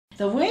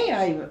The way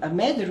I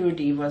met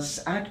Rudy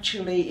was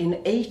actually in the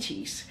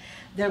 80s.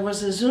 There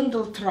was a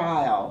Zundel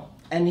Trial,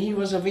 and he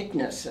was a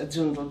witness at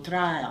Zundel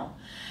Trial.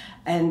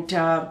 And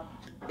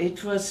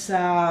it was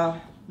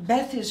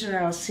Beth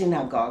Israel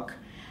Synagogue.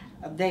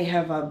 They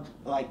have a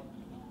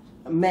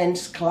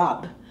men's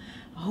club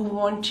who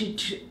wanted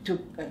to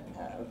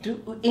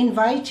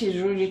invited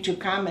Rudy to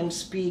come and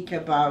speak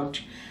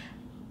about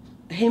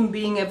him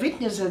being a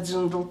witness at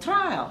Zundel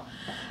Trial.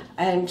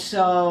 And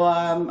so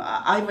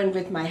I went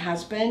with my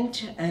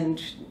husband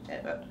and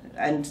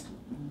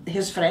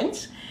his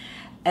friends,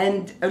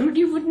 and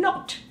Rudy would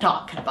not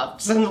talk about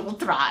Zundel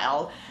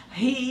Trial.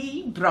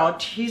 He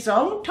brought his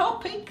own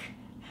topic,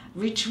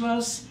 which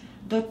was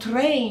the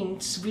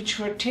trains which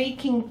were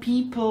taking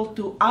people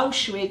to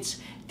Auschwitz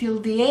till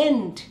the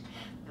end.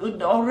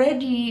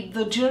 Already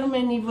the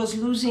Germany was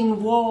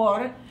losing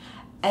war,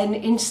 and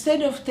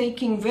instead of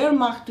taking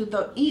Wehrmacht to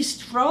the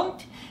East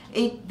Front,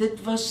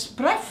 it was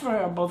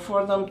preferable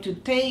for them to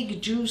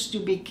take Jews to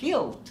be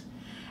killed.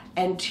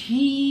 And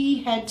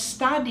he had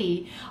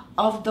study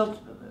of the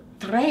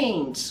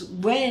trains,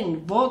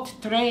 what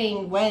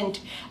train went,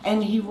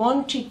 and he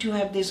wanted to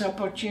have this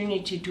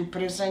opportunity to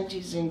present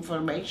his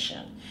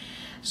information.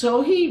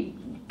 So he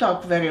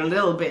talked very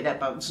little bit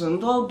about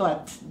Zundel,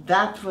 but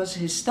that was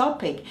his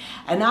topic.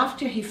 And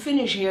after he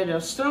finished, he had a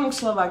strong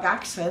Slovak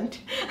accent,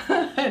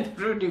 and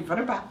Rudolf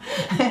Vrba.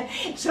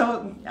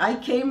 So I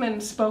came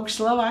and spoke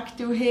Slovak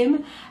to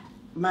him.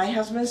 My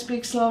husband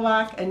speaks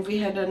Slovak, and we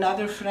had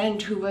another friend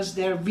who was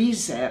there,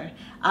 Vizer,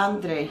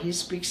 Andrej, he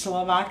speaks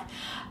Slovak.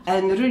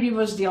 And Rudy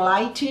was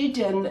delighted,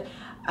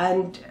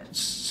 and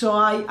so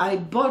I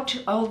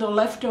bought all the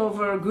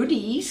leftover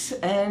goodies,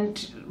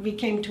 and we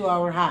came to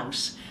our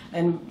house.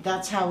 And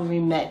that's how we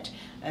met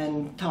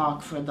and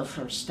talked for the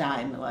first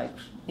time,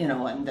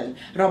 and then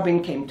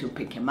Robin came to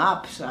pick him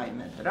up, so I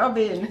met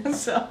Robin.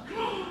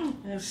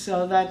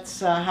 So that's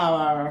how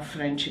our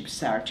friendship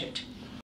started.